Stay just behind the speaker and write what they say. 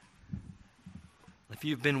If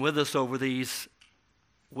you've been with us over these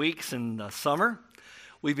weeks in the summer,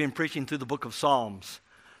 we've been preaching through the book of Psalms.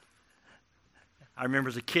 I remember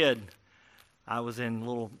as a kid, I was in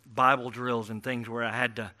little Bible drills and things where I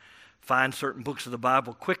had to find certain books of the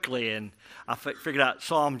Bible quickly, and I figured out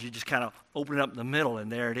Psalms, you just kind of open it up in the middle,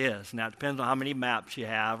 and there it is. Now, it depends on how many maps you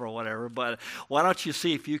have or whatever, but why don't you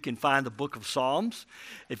see if you can find the book of Psalms?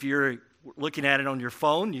 If you're looking at it on your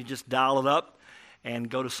phone, you just dial it up and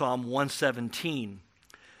go to Psalm 117.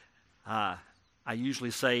 I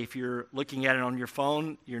usually say if you're looking at it on your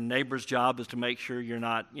phone, your neighbor's job is to make sure you're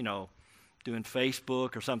not, doing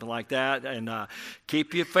Facebook or something like that. And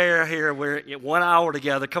keep you fair here. We're at 1 hour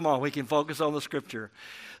together. Come on, we can focus on the Scripture.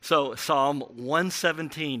 So Psalm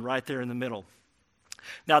 117 right there in the middle.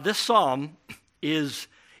 Now this psalm is,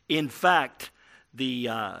 in fact, the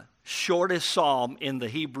shortest psalm in the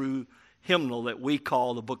Hebrew hymnal that we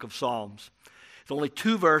call the book of Psalms. It's only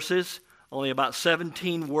 2 verses, only about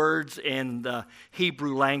 17 words in the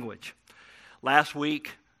Hebrew language. Last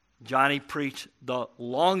week, Johnny preached the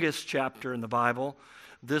longest chapter in the Bible.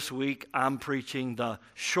 This week, I'm preaching the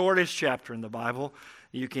shortest chapter in the Bible.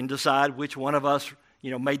 You can decide which one of us,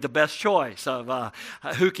 made the best choice of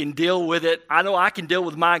who can deal with it. I know I can deal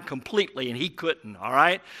with mine completely, and he couldn't, all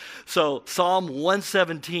right? So Psalm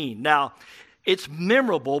 117. Now, it's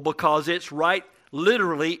memorable because it's right,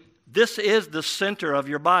 literally, this is the center of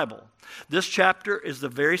your Bible. This chapter is the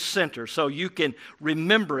very center, so you can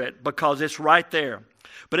remember it because it's right there.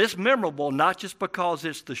 But it's memorable not just because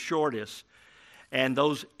it's the shortest and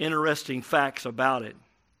those interesting facts about it,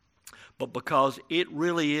 but because it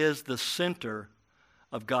really is the center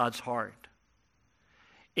of God's heart.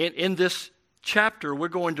 In this chapter, we're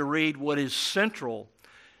going to read what is central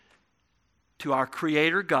to our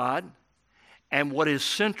Creator God and what is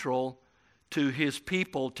central to His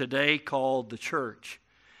people today called the church.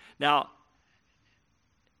 Now,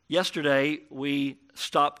 yesterday we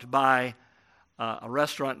stopped by a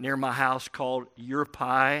restaurant near my house called Your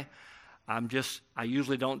Pie. I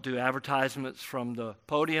usually don't do advertisements from the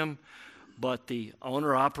podium, but the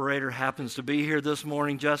owner-operator happens to be here this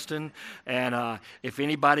morning, Justin, and if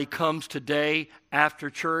anybody comes today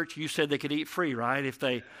after church, you said they could eat free, right? If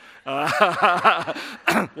they,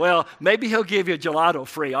 well, maybe he'll give you a gelato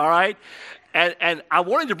free, all right? And I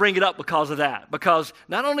wanted to bring it up because of that, because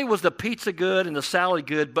not only was the pizza good and the salad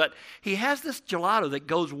good, but he has this gelato that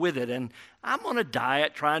goes with it, and I'm on a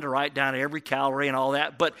diet trying to write down every calorie and all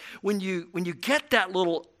that, but when you get that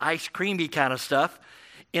little ice creamy kind of stuff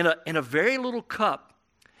in a very little cup,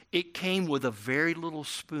 it came with a very little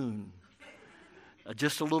spoon,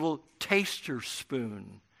 just a little taster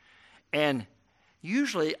spoon, and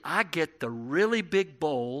usually I get the really big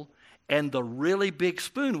bowl and the really big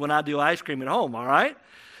spoon when I do ice cream at home, all right?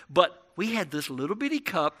 But we had this little bitty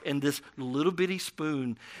cup and this little bitty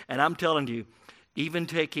spoon, and I'm telling you, even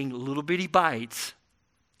taking little bitty bites,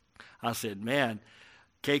 I said, man,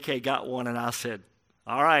 KK got one, and I said,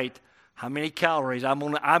 all right, how many calories? I'm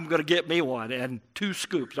gonna get me one, and 2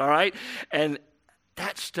 scoops, all right? And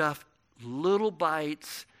that stuff, little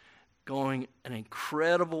bites, going an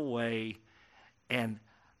incredible way, and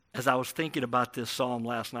as I was thinking about this psalm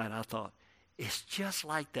last night, I thought, it's just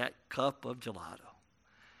like that cup of gelato.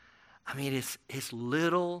 I mean, it's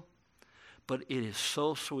little, but it is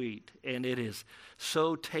so sweet, and it is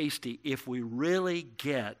so tasty if we really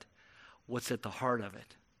get what's at the heart of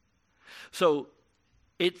it. So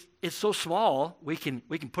it's so small, we can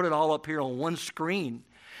put it all up here on one screen,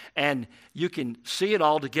 and you can see it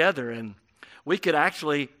all together, and we could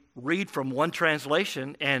actually read from one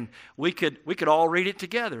translation, and we could all read it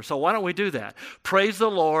together. So why don't we do that? Praise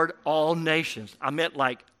the Lord, all nations. I meant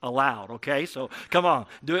like aloud, okay? So come on,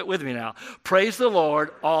 do it with me now. Praise the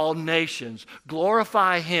Lord, all nations.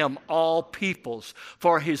 Glorify Him, all peoples.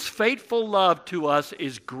 For His faithful love to us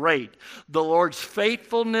is great. The Lord's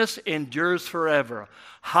faithfulness endures forever.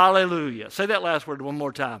 Hallelujah. Say that last word one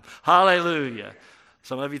more time. Hallelujah.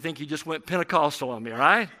 Some of you think you just went Pentecostal on me, all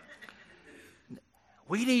right?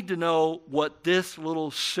 We need to know what this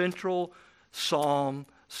little central psalm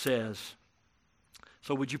says.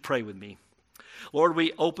 So would you pray with me? Lord,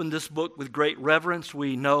 we open this book with great reverence.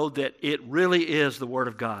 We know that it really is the Word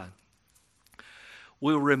of God.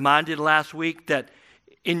 We were reminded last week that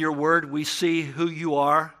in your Word we see who you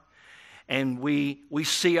are, and we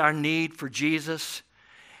see our need for Jesus,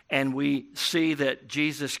 and we see that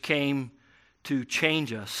Jesus came to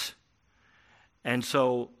change us. And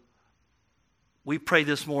so we pray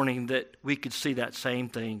this morning that we could see that same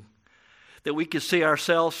thing, that we could see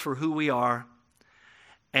ourselves for who we are,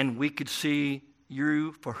 and we could see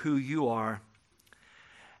you for who you are,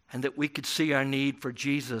 and that we could see our need for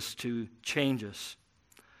Jesus to change us.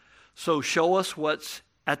 So show us what's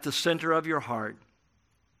at the center of your heart.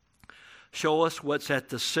 Show us what's at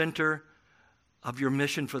the center of your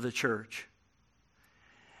mission for the church.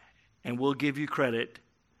 And we'll give you credit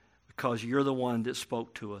because you're the one that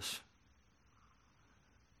spoke to us.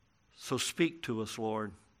 So speak to us,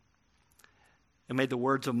 Lord. And may the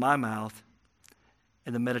words of my mouth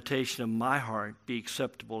and the meditation of my heart be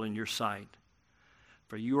acceptable in your sight.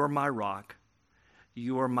 For you are my rock.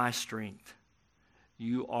 You are my strength.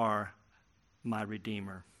 You are my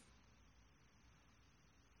Redeemer.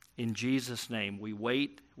 In Jesus' name, we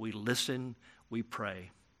wait, we listen, we pray.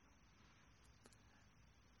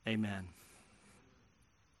 Amen.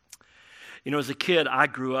 You know, as a kid, I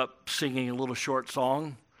grew up singing a little short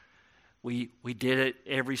song. We did it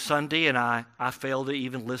every Sunday, and I failed to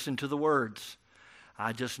even listen to the words.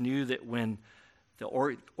 I just knew that when the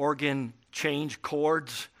organ changed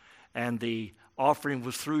chords and the offering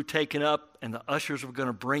was through taken up and the ushers were going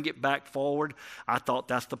to bring it back forward, I thought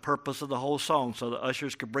that's the purpose of the whole song, so the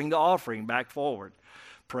ushers could bring the offering back forward.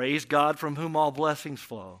 Praise God from whom all blessings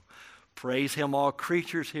flow. Praise him, all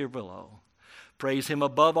creatures here below. Praise him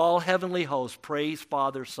above all heavenly hosts. Praise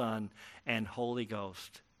Father, Son, and Holy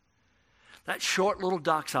Ghost. That short little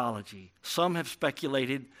doxology, some have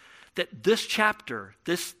speculated that this chapter,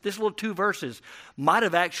 this little 2 verses, might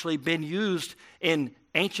have actually been used in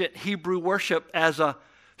ancient Hebrew worship as a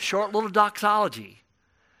short little doxology.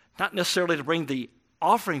 Not necessarily to bring the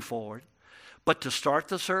offering forward, but to start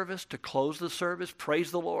the service, to close the service. Praise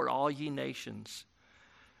the Lord, all ye nations.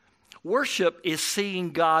 Worship is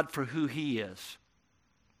seeing God for who he is.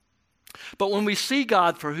 But when we see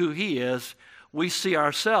God for who he is, we see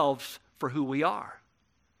ourselves for who we are.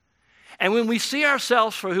 And when we see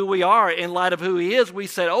ourselves for who we are in light of who he is, we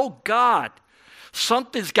say, oh God,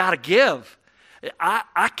 something's got to give.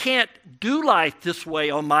 I can't do life this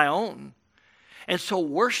way on my own. And so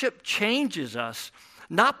worship changes us,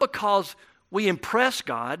 not because we impress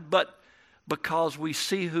God, but because we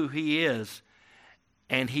see who he is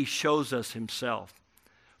and he shows us himself.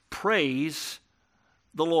 Praise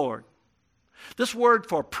the Lord. This word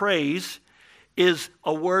for praise is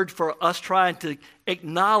a word for us trying to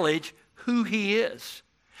acknowledge who he is.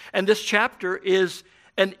 And this chapter is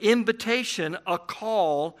an invitation, a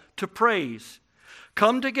call to praise.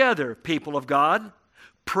 Come together, people of God.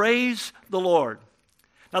 Praise the Lord.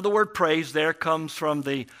 Now, the word praise there comes from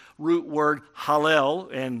the root word hallel,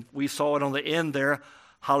 and we saw it on the end there,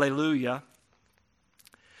 hallelujah.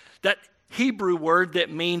 That Hebrew word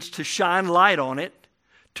that means to shine light on it,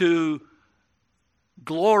 to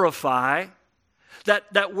glorify.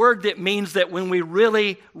 That word that means that when we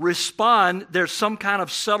really respond, there's some kind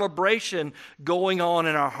of celebration going on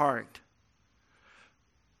in our heart.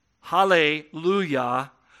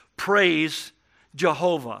 Hallelujah. Praise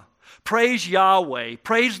Jehovah. Praise Yahweh.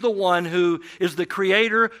 Praise the one who is the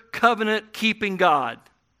creator, covenant-keeping God.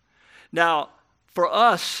 Now, for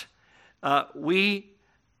us, we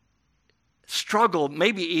struggle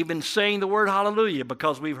maybe even saying the word hallelujah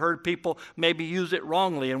because we've heard people maybe use it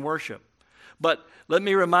wrongly in worship. But let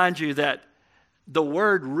me remind you that the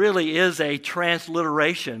word really is a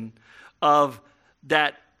transliteration of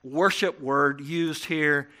that worship word used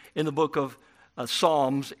here in the book of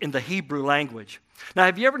Psalms in the Hebrew language. Now,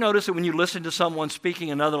 have you ever noticed that when you listen to someone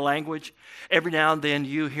speaking another language, every now and then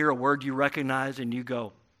you hear a word you recognize and you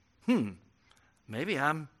go, maybe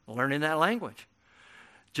I'm learning that language.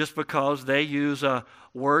 Just because they use a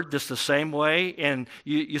word that's the same way and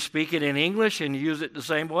you speak it in English and you use it the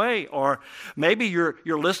same way. Or maybe you're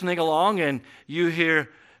listening along and you hear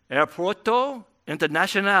Aeropuerto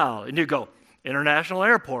Internacional and you go, International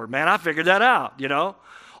Airport. Man, I figured that out, you know.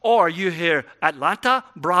 Or you hear Atlanta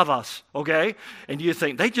Bravos, okay? And you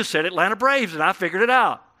think, they just said Atlanta Braves and I figured it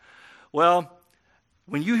out. Well,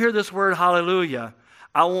 when you hear this word hallelujah,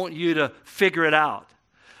 I want you to figure it out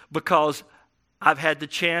because I've had the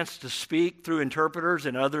chance to speak through interpreters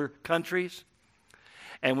in other countries.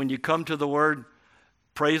 And when you come to the word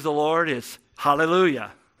praise the Lord, it's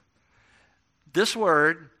hallelujah. This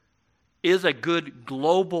word is a good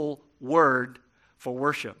global word for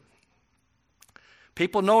worship.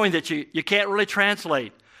 People knowing that you can't really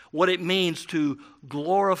translate what it means to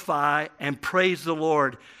glorify and praise the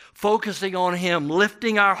Lord, focusing on him,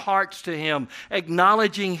 lifting our hearts to him,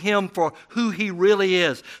 acknowledging him for who he really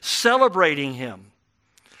is, celebrating him.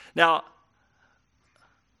 Now,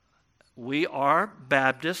 we are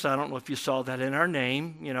Baptists. I don't know if you saw that in our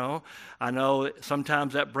name, you know. I know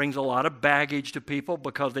sometimes that brings a lot of baggage to people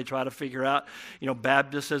because they try to figure out, you know,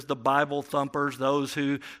 Baptists as the Bible thumpers, those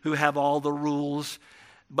who have all the rules.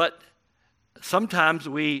 But sometimes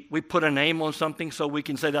we put a name on something so we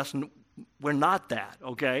can say that's We're not that,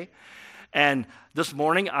 okay? And this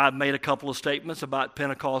morning I've made a couple of statements about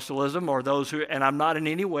Pentecostalism or those who, and I'm not in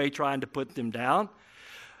any way trying to put them down,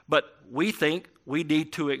 but we think we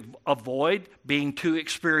need to avoid being too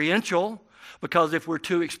experiential, because if we're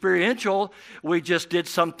too experiential, we just did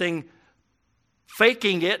something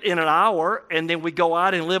faking it in an hour and then we go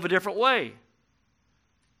out and live a different way.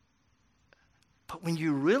 But when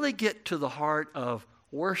you really get to the heart of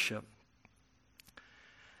worship,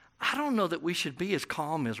 I don't know that we should be as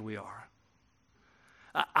calm as we are.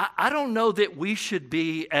 I don't know that we should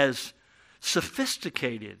be as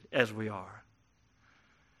sophisticated as we are.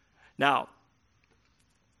 Now,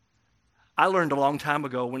 I learned a long time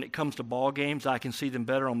ago when it comes to ball games, I can see them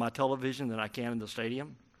better on my television than I can in the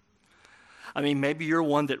stadium. I mean, maybe you're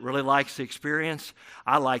one that really likes the experience.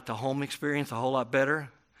 I like the home experience a whole lot better.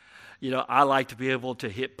 You know, I like to be able to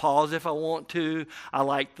hit pause if I want to. I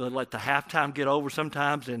like to let the halftime get over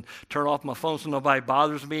sometimes and turn off my phone so nobody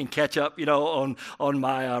bothers me and catch up, you know, on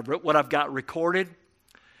my what I've got recorded.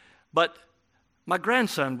 But my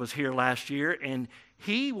grandson was here last year, and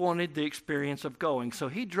he wanted the experience of going, so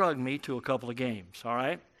he drugged me to a couple of games, all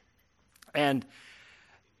right? And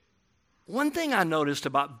one thing I noticed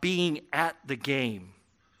about being at the game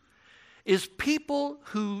is people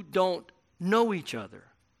who don't know each other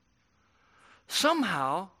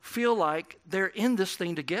somehow feel like they're in this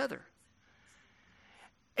thing together.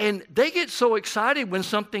 And they get so excited when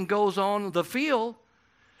something goes on the field,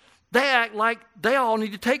 they act like they all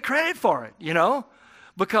need to take credit for it, you know,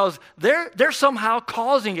 because they're somehow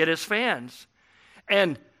causing it as fans.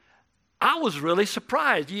 And I was really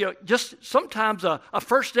surprised. You know, just sometimes a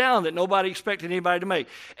first down that nobody expected anybody to make.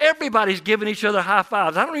 Everybody's giving each other high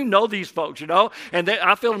fives. I don't even know these folks, you know, and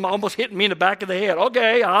I feel them almost hitting me in the back of the head.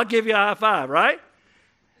 Okay, I'll give you a high five, right?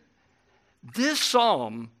 This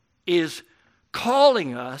psalm is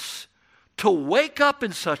calling us to wake up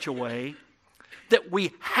in such a way that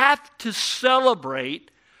we have to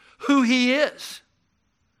celebrate who he is.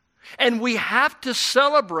 And we have to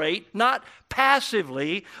celebrate not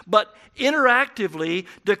passively, but interactively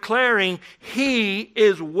declaring he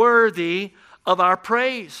is worthy of our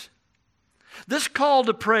praise. This call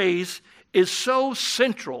to praise is so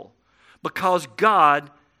central because God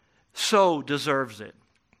so deserves it.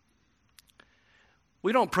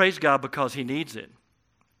 We don't praise God because he needs it.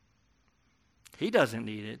 He doesn't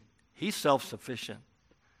need it. He's self-sufficient.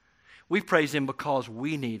 We praise him because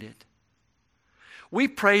we need it. We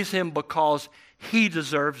praise him because he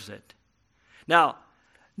deserves it. Now,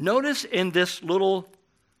 notice in this little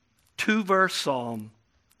 2-verse psalm,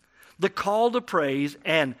 the call to praise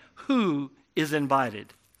and who is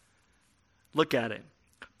invited. Look at it.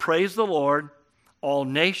 Praise the Lord, all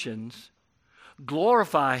nations.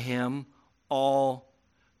 Glorify him, all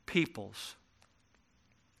peoples.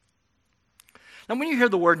 Now, when you hear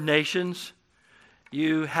the word nations,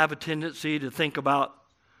 you have a tendency to think about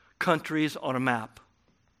countries on a map.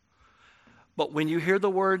 But when you hear the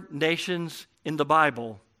word nations in the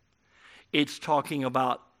Bible, it's talking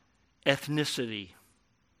about ethnicity.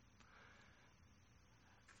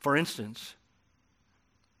 For instance,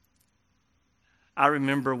 I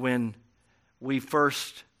remember when we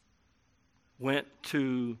first went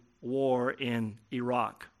to war in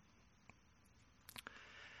Iraq,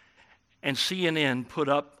 and CNN put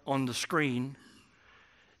up on the screen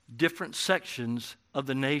different sections of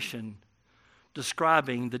the nation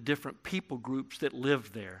describing the different people groups that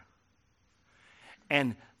lived there.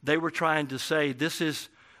 And they were trying to say, this is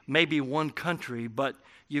maybe one country, but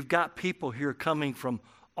you've got people here coming from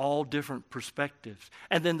all different perspectives.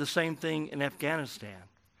 And then the same thing in Afghanistan.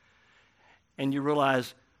 And you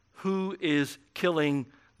realize who is killing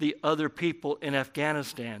the other people in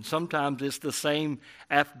Afghanistan. Sometimes it's the same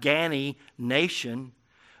Afghani nation,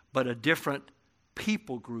 but a different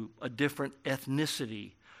people group, a different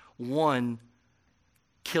ethnicity, one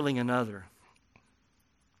killing another.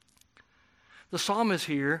 The psalmist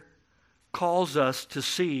here calls us to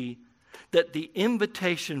see that the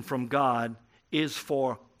invitation from God is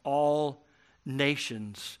for all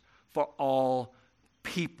nations, for all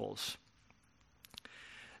peoples.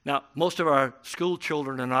 Now, most of our school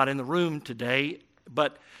children are not in the room today,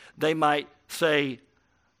 but they might say,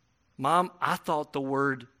 Mom, I thought the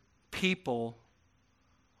word people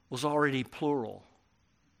was already plural.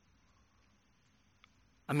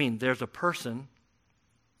 I mean, there's a person,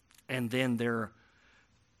 and then there are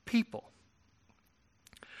people.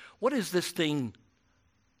 What is this thing,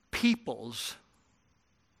 peoples?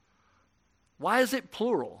 Why is it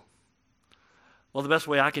plural? Well, the best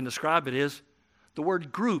way I can describe it is the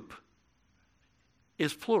word group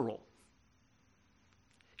is plural.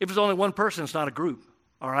 If it's only one person, it's not a group,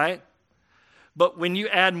 all right? But when you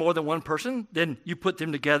add more than one person, then you put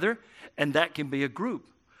them together, and that can be a group.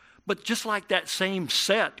 But just like that same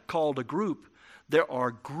set called a group, there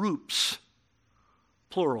are groups,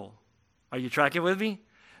 plural. Are you tracking with me?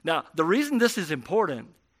 Now, the reason this is important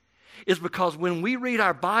is because when we read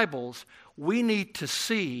our Bibles, we need to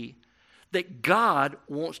see that God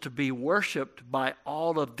wants to be worshiped by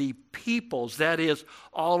all of the peoples, that is,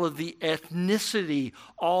 all of the ethnicity,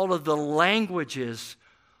 all of the languages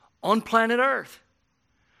on planet Earth.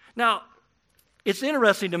 Now, it's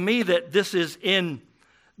interesting to me that this is in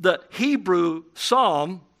the Hebrew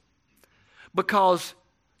psalm because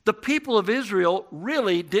the people of Israel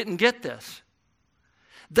really didn't get this.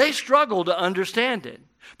 They struggled to understand it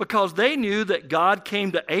because they knew that God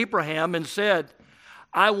came to Abraham and said,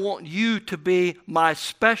 I want you to be my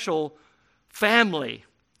special family.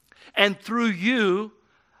 And through you,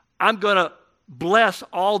 I'm going to bless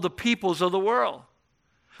all the peoples of the world.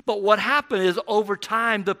 But what happened is over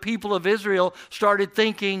time, the people of Israel started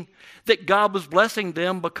thinking that God was blessing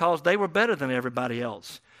them because they were better than everybody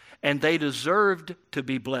else. And they deserved to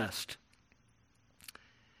be blessed.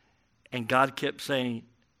 And God kept saying,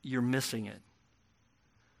 you're missing it.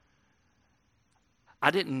 I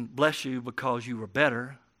didn't bless you because you were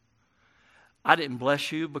better. I didn't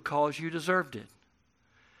bless you because you deserved it.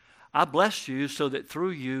 I blessed you so that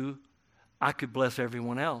through you, I could bless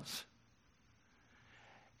everyone else.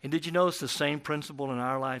 And did you notice the same principle in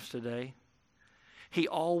our lives today? He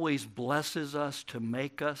always blesses us to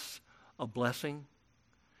make us a blessing.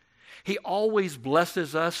 He always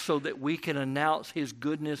blesses us so that we can announce His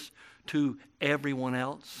goodness to everyone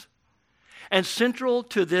else. And central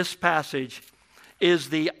to this passage is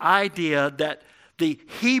the idea that the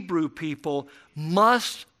Hebrew people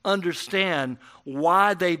must understand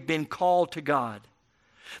why they've been called to God.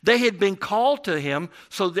 They had been called to Him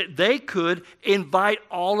so that they could invite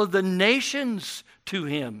all of the nations to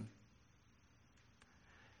Him.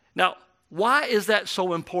 Now, why is that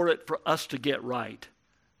so important for us to get right?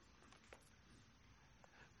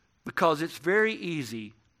 Because it's very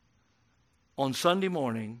easy on Sunday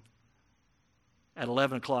morning at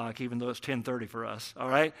 11 o'clock, even though it's 10:30 for us, all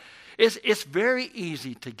right? It's very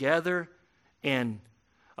easy to gather in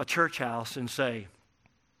a church house and say,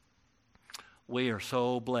 we are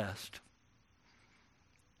so blessed.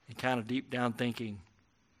 And kind of deep down thinking,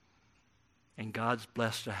 and God's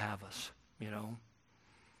blessed to have us,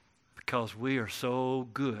 because we are so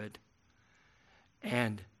good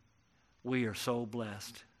and we are so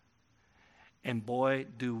blessed. And boy,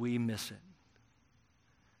 do we miss it.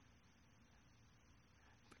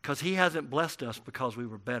 Because He hasn't blessed us because we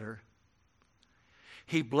were better.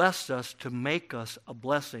 He blessed us to make us a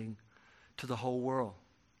blessing to the whole world.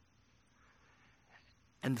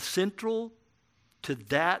 And central to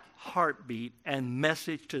that heartbeat and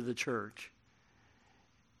message to the church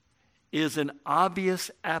is an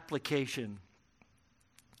obvious application.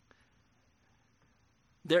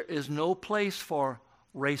 There is no place for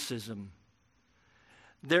racism.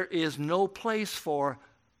 There is no place for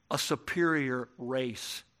a superior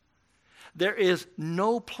race. There is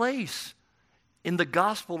no place in the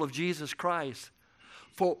gospel of Jesus Christ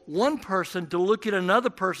for one person to look at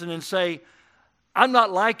another person and say, I'm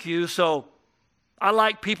not like you, so I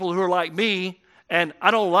like people who are like me, and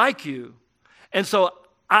I don't like you. And so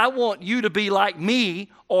I want you to be like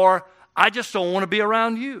me, or I just don't want to be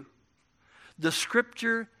around you. The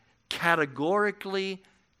Scripture categorically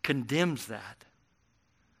condemns that.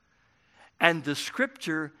 And the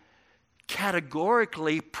Scripture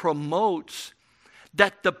categorically promotes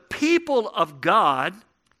that the people of God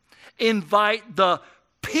invite the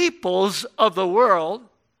peoples of the world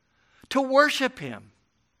to worship Him.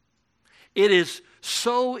 It is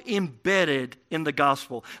so embedded in the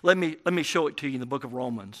gospel. Let me show it to you in the book of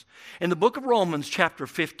Romans. In the book of Romans, chapter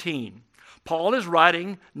 15, Paul is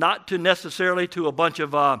writing not to necessarily to a bunch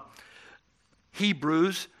of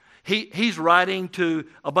Hebrews. He's writing to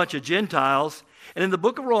a bunch of Gentiles. And in the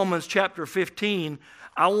book of Romans, chapter 15,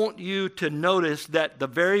 I want you to notice that the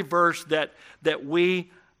very verse that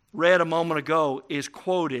we read a moment ago is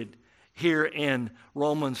quoted here in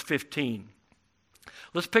Romans 15.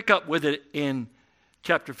 Let's pick up with it in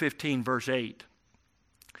chapter 15, verse 8.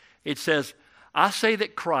 It says, I say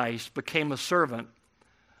that Christ became a servant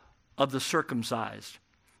of the circumcised.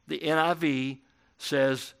 The NIV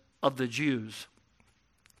says of the Jews,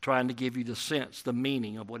 trying to give you the sense, the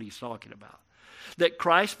meaning of what he's talking about. That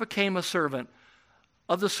Christ became a servant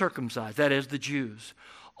of the circumcised, that is, the Jews,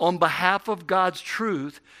 on behalf of God's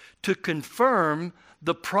truth to confirm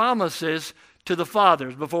the promises to the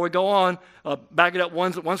fathers. Before we go on, back it up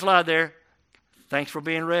one slide there. Thanks for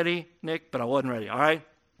being ready, Nick, but I wasn't ready, all right?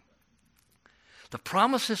 The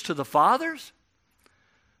promises to the fathers?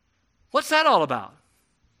 What's that all about?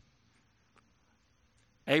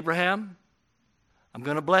 Abraham, I'm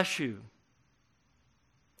going to bless you.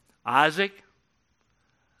 Isaac,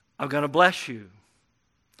 I'm going to bless you.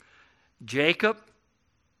 Jacob,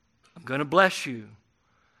 I'm going to bless you.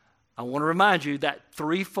 I want to remind you that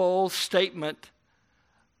threefold statement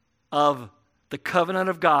of the covenant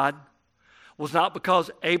of God was not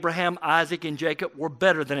because Abraham, Isaac, and Jacob were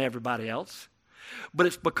better than everybody else, but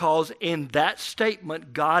it's because in that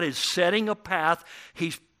statement, God is setting a path.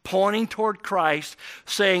 He's pointing toward Christ,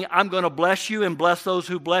 saying, I'm going to bless you and bless those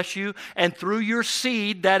who bless you, and through your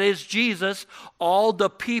seed, that is Jesus, all the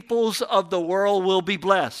peoples of the world will be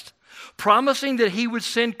blessed. Promising that he would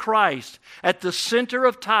send Christ at the center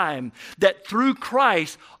of time, that through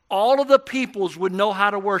Christ, all of the peoples would know how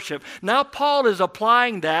to worship. Now Paul is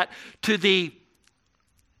applying that to the,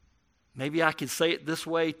 maybe I could say it this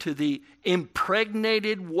way, to the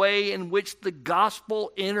impregnated way in which the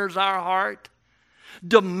gospel enters our heart,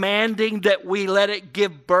 demanding that we let it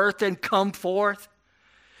give birth and come forth,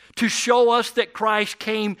 to show us that Christ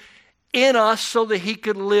came in us so that he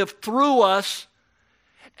could live through us,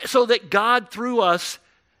 so that God through us,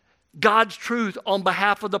 God's truth on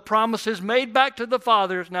behalf of the promises made back to the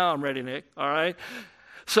fathers. Now I'm ready, Nick, all right?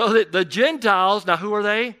 So that the Gentiles, now who are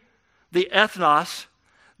they? The ethnos,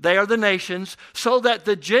 they are the nations, so that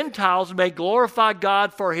the Gentiles may glorify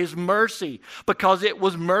God for his mercy, because it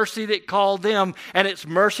was mercy that called them, and it's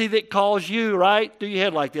mercy that calls you, right? Do your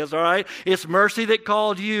head like this, all right? It's mercy that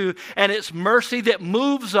called you, and it's mercy that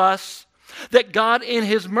moves us, that God in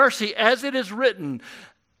his mercy, as it is written,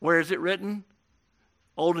 where is it written?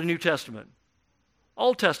 Old and New Testament.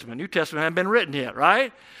 Old Testament. New Testament hasn't been written yet,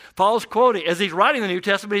 right? Paul's quoting, as he's writing the New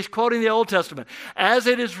Testament, he's quoting the Old Testament. As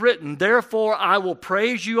it is written, therefore I will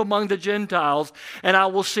praise you among the Gentiles, and I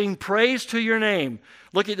will sing praise to your name.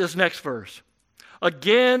 Look at this next verse.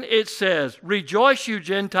 Again it says, rejoice you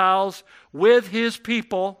Gentiles with his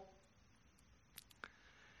people.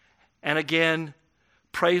 And again,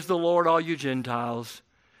 praise the Lord all you Gentiles.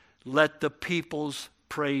 Let the peoples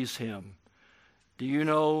praise him. Do you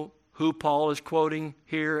know who Paul is quoting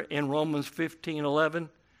here in Romans 15:11?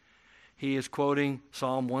 He is quoting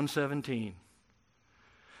Psalm 117.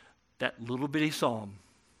 That little bitty psalm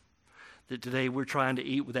that today we're trying to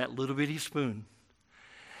eat with that little bitty spoon.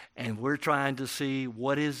 And we're trying to see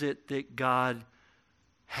what is it that God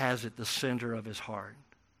has at the center of his heart.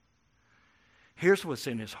 Here's what's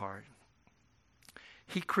in his heart.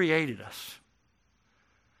 He created us.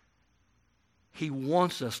 He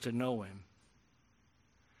wants us to know him.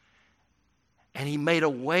 And he made a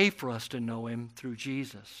way for us to know him through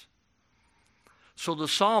Jesus. So the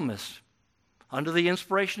psalmist, under the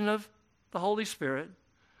inspiration of the Holy Spirit,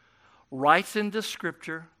 writes in this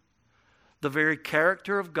scripture the very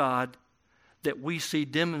character of God that we see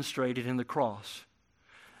demonstrated in the cross.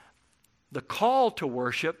 The call to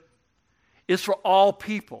worship is for all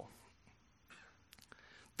people.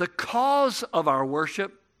 The cause of our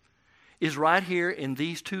worship is right here in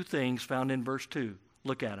these two things found in verse 2.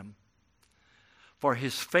 Look at them. For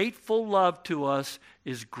his faithful love to us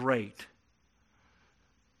is great.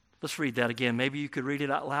 Let's read that again. Maybe you could read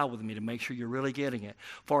it out loud with me to make sure you're really getting it.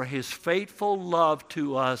 For his faithful love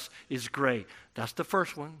to us is great. That's the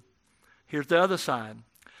first one. Here's the other side.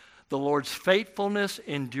 The Lord's faithfulness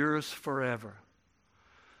endures forever.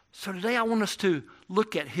 So today I want us to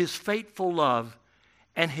look at his faithful love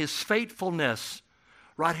and his faithfulness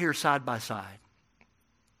right here side by side.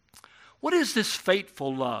 What is this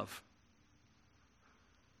faithful love?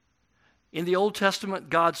 In the Old Testament,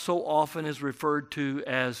 God so often is referred to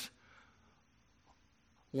as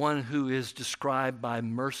one who is described by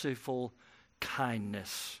merciful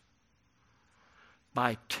kindness,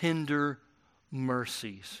 by tender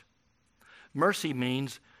mercies. Mercy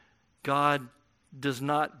means God does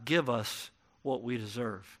not give us what we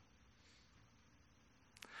deserve.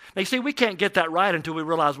 Now, you see, we can't get that right until we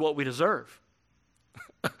realize what we deserve.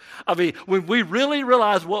 I mean, when we really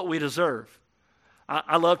realize what we deserve,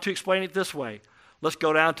 I love to explain it this way. Let's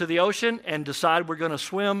go down to the ocean and decide we're going to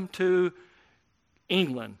swim to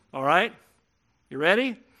England, all right? You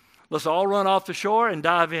ready? Let's all run off the shore and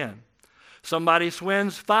dive in. Somebody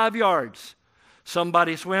swims 5 yards.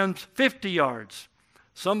 Somebody swims 50 yards.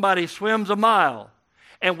 Somebody swims a mile.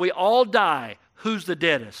 And we all die. Who's the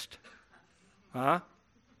deadest? Huh?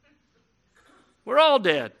 We're all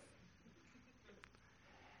dead.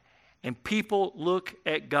 And people look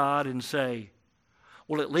at God and say,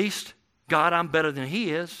 well, at least, God, I'm better than he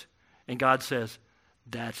is. And God says,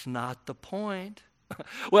 that's not the point.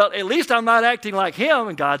 Well, at least I'm not acting like him.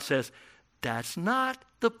 And God says, that's not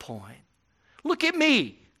the point. Look at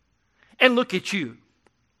me and look at you.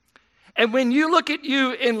 And when you look at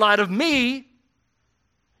you in light of me,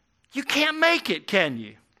 you can't make it, can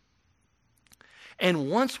you? And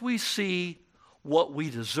once we see what we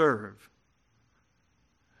deserve,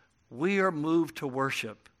 we are moved to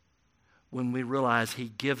worship when we realize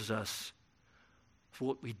He gives us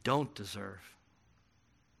what we don't deserve.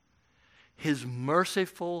 His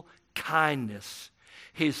merciful kindness,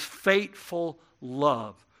 His faithful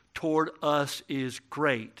love toward us is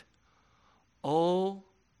great. Oh,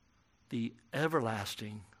 the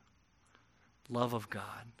everlasting love of God.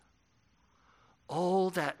 Oh,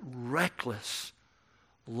 that reckless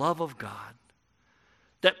love of God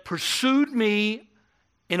that pursued me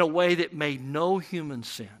in a way that made no human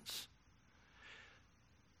sense.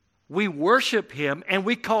 We worship Him and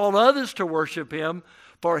we call others to worship Him,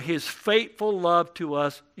 for His faithful love to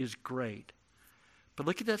us is great. But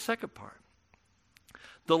look at that second part.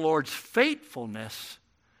 The Lord's faithfulness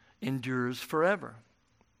endures forever.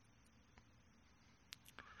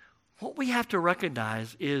 What we have to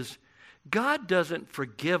recognize is God doesn't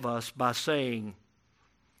forgive us by saying,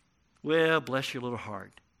 well, bless your little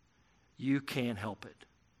heart. You can't help it.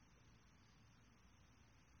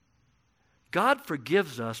 God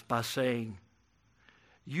forgives us by saying,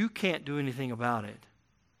 you can't do anything about it,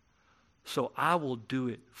 so I will do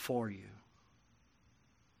it for you.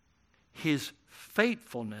 His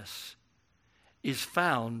faithfulness is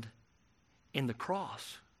found in the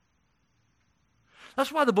cross.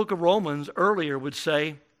 That's why the book of Romans earlier would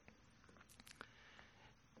say,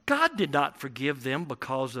 God did not forgive them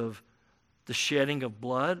because of the shedding of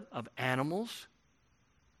blood of animals,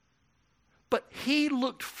 but He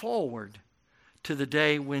looked forward to the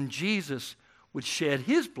day when Jesus would shed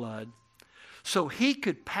His blood so He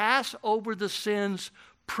could pass over the sins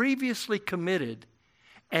previously committed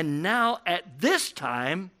and now at this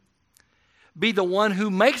time be the one who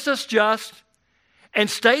makes us just and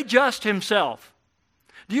stay just Himself.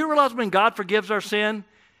 Do you realize when God forgives our sin,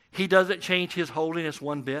 He doesn't change His holiness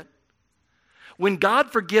one bit? When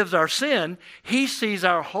God forgives our sin, He sees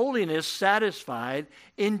our holiness satisfied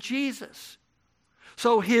in Jesus.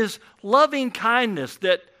 So His loving kindness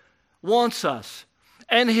that wants us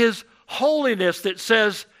and His holiness that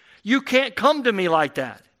says, you can't come to me like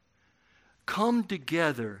that, come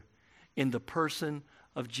together in the person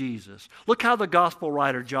of Jesus. Look how the gospel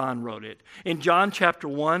writer John wrote it. In John chapter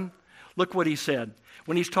 1, look what he said.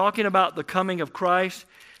 When he's talking about the coming of Christ,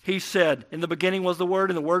 he said, in the beginning was the Word,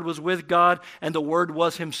 and the Word was with God, and the Word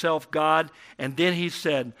was Himself God. And then he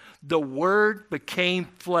said, the Word became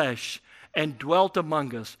flesh and dwelt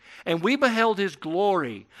among us. And we beheld His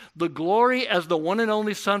glory, the glory as the one and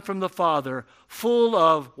only Son from the Father, full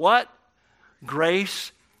of what?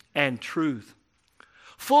 Grace and truth.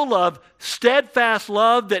 Full of steadfast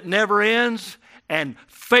love that never ends and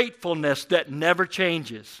faithfulness that never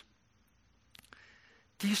changes.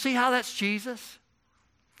 Do you see how that's Jesus?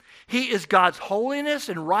 He is God's holiness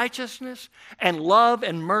and righteousness and love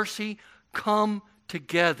and mercy come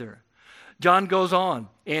together. John goes on,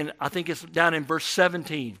 and I think it's down in verse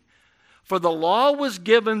 17. For the law was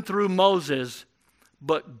given through Moses,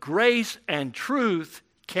 but grace and truth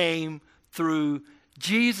came through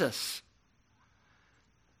Jesus.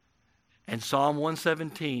 And Psalm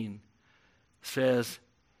 117 says,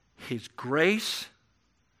 His grace,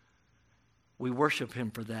 we worship Him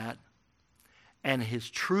for that. And His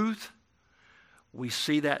truth, we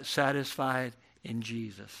see that satisfied in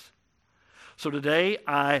Jesus. So today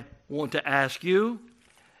I want to ask you,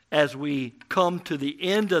 as we come to the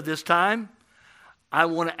end of this time, I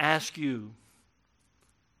want to ask you,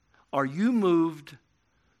 are you moved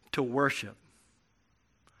to worship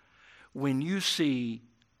when you see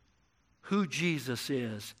who Jesus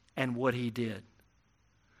is and what He did?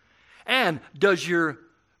 And does your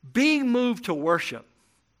being moved to worship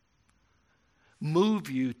move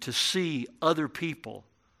you to see other people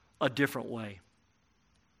a different way?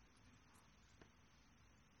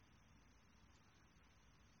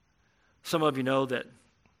 Some of you know that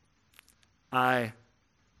I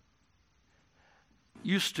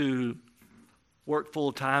used to work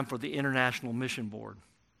full-time for the International Mission Board.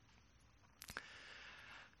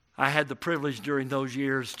 I had the privilege during those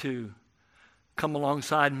years to come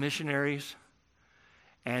alongside missionaries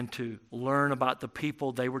and to learn about the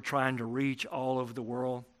people they were trying to reach all over the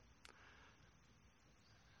world.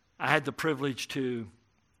 I had the privilege to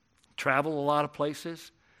travel a lot of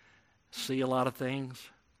places, see a lot of things.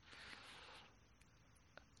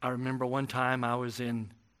 I remember one time I was in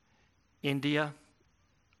India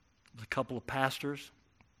with a couple of pastors.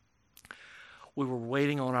 We were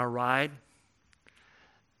waiting on our ride,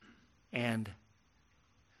 and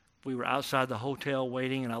we were outside the hotel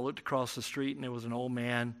waiting, and I looked across the street, and there was an old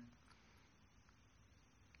man.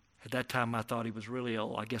 At that time, I thought he was really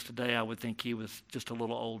old. I guess today I would think he was just a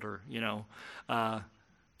little older, you know.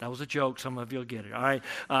 That was a joke. Some of you will get it, all right?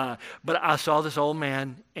 But I saw this old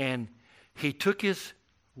man, and he took his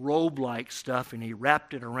robe-like stuff, and he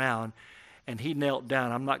wrapped it around, and he knelt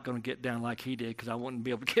down. I'm not going to get down like he did because I wouldn't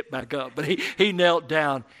be able to get back up. But he knelt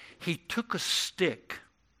down. He took a stick,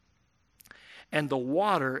 and the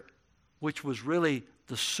water, which was really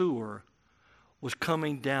the sewer, was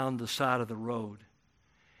coming down the side of the road.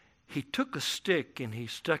 He took a stick, and he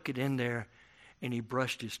stuck it in there, and he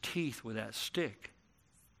brushed his teeth with that stick.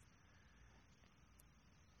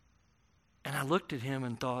 And I looked at him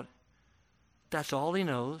and thought, that's all he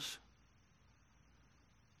knows.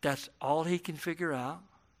 That's all he can figure out.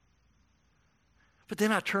 But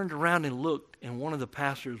then I turned around and looked, and one of the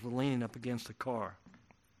pastors was leaning up against the car.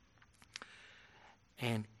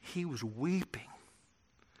 And he was weeping.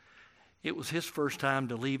 It was his first time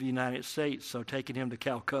to leave the United States, so taking him to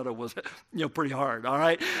Calcutta was, pretty hard, all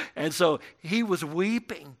right? And so he was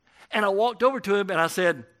weeping. And I walked over to him, and I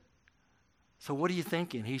said, so what are you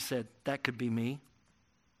thinking? He said, that could be me.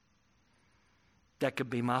 That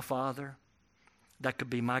could be my father. That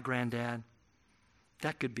could be my granddad.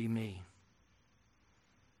 That could be me.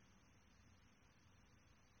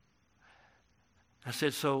 I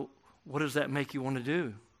said, so what does that make you want to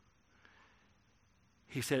do?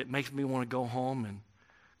 He said, it makes me want to go home and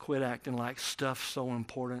quit acting like stuff's so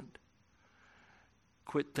important.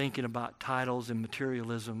 Quit thinking about titles and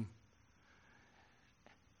materialism.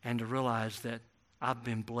 And to realize that I've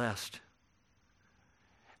been blessed.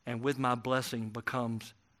 And with my blessing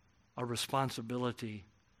becomes a responsibility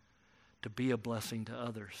to be a blessing to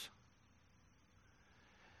others.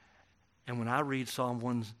 And when I read Psalm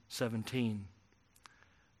 117,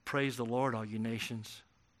 praise the Lord, all you nations.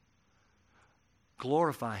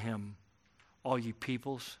 Glorify him, all you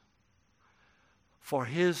peoples. For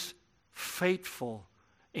his faithful,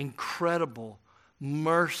 incredible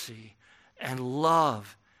mercy and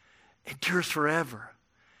love endures forever.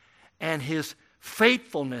 And his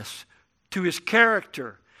faithfulness to his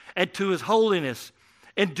character and to his holiness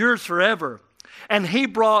endures forever. And he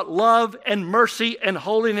brought love and mercy and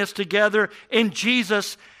holiness together in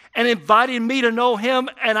Jesus and invited me to know him,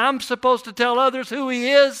 and I'm supposed to tell others who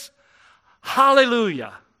he is.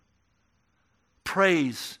 Hallelujah.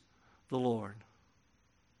 Praise the Lord.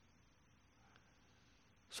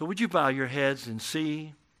 So would you bow your heads and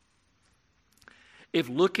see if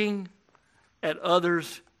looking at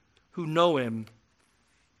others who know him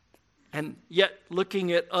and yet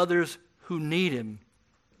looking at others who need him,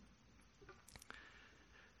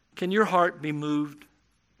 can your heart be moved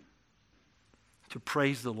to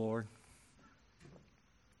praise the Lord?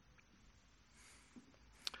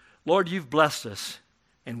 Lord, you've blessed us,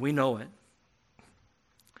 and we know it.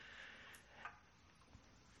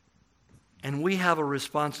 And we have a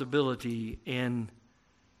responsibility in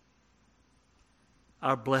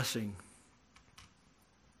our blessing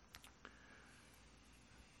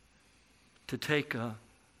to take a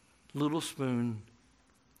little spoon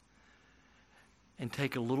and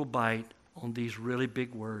take a little bite on these really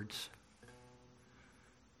big words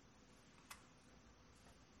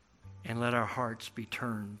and let our hearts be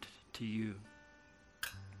turned to you.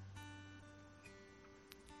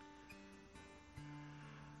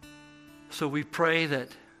 So we pray that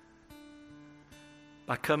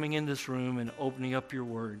by coming in this room and opening up your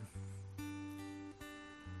word,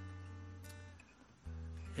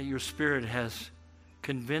 that your Spirit has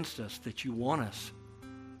convinced us that you want us.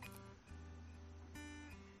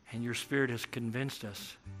 And your Spirit has convinced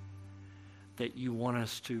us that you want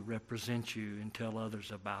us to represent you and tell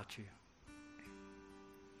others about you.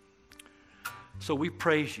 So we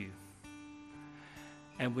praise you,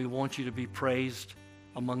 and we want you to be praised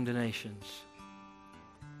among the nations.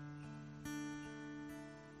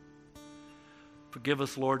 Forgive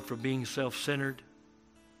us, Lord, for being self-centered.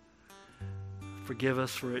 Forgive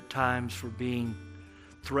us for at times for being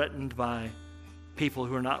threatened by people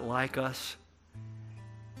who are not like us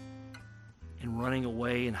and running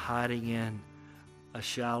away and hiding in a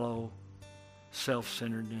shallow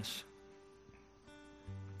self-centeredness.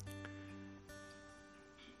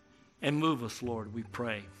 And move us, Lord, we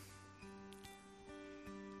pray,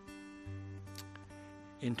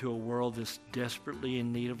 into a world that's desperately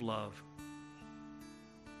in need of love.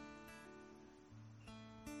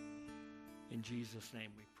 In Jesus' name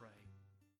we pray.